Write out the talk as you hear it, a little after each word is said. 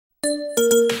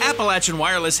Appalachian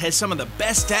Wireless has some of the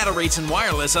best data rates in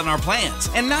wireless on our plans,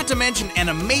 and not to mention an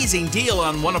amazing deal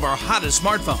on one of our hottest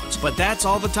smartphones. But that's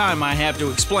all the time I have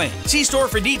to explain. See store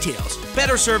for details.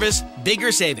 Better service,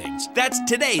 bigger savings. That's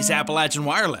today's Appalachian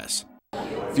Wireless.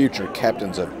 Future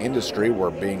captains of industry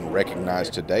were being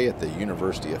recognized today at the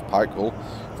University of Pikeville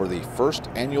for the first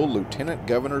annual Lieutenant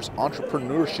Governor's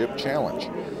Entrepreneurship Challenge,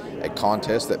 a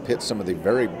contest that pits some of the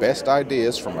very best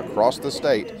ideas from across the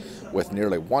state with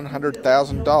nearly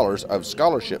 $100,000 of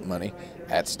scholarship money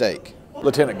at stake.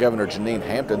 Lieutenant Governor Janine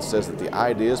Hampton says that the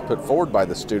ideas put forward by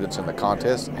the students in the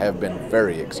contest have been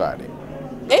very exciting.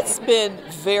 It's been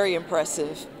very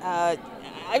impressive.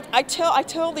 I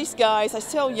tell these guys, I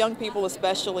tell young people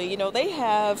especially, you know, they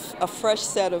have a fresh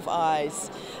set of eyes.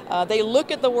 They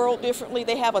look at the world differently.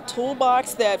 They have a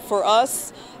toolbox that for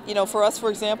us, for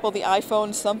example, the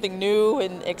iPhone is something new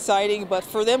and exciting, but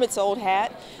for them it's old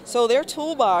hat. So their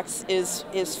toolbox is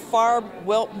far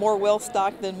more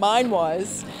well-stocked than mine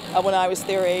was when I was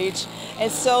their age. And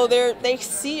so they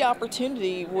see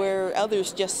opportunity where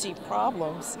others just see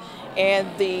problems. And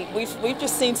we've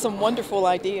just seen some wonderful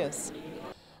ideas.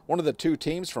 One of the two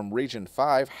teams from Region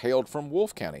 5 hailed from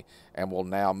Wolfe County and will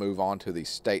now move on to the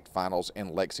state finals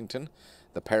in Lexington.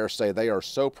 The pair say they are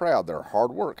so proud their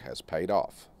hard work has paid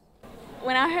off.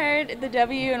 When I heard the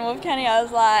W in Wolfe County, I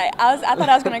thought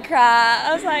I was going to cry.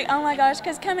 I was like, oh my gosh,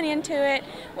 because coming into it,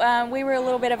 we were a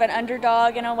little bit of an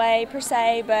underdog in a way per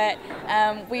se, but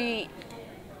I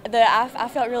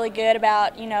felt really good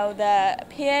about, the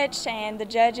pitch and the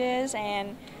judges,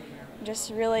 and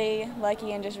just really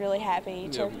lucky and just really happy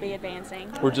to be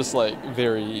advancing. We're just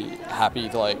very happy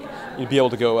to be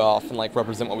able to go off and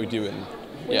represent what we do, and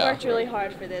we worked really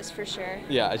hard for this, for sure.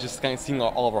 Yeah, it's just kind of seeing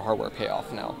all of our hard work pay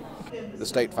off now. The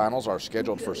state finals are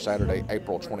scheduled for Saturday,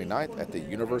 April 29th at the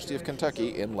University of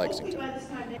Kentucky in Lexington.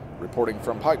 Reporting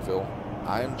from Pikeville,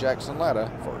 I am Jackson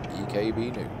Latta for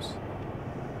EKB News.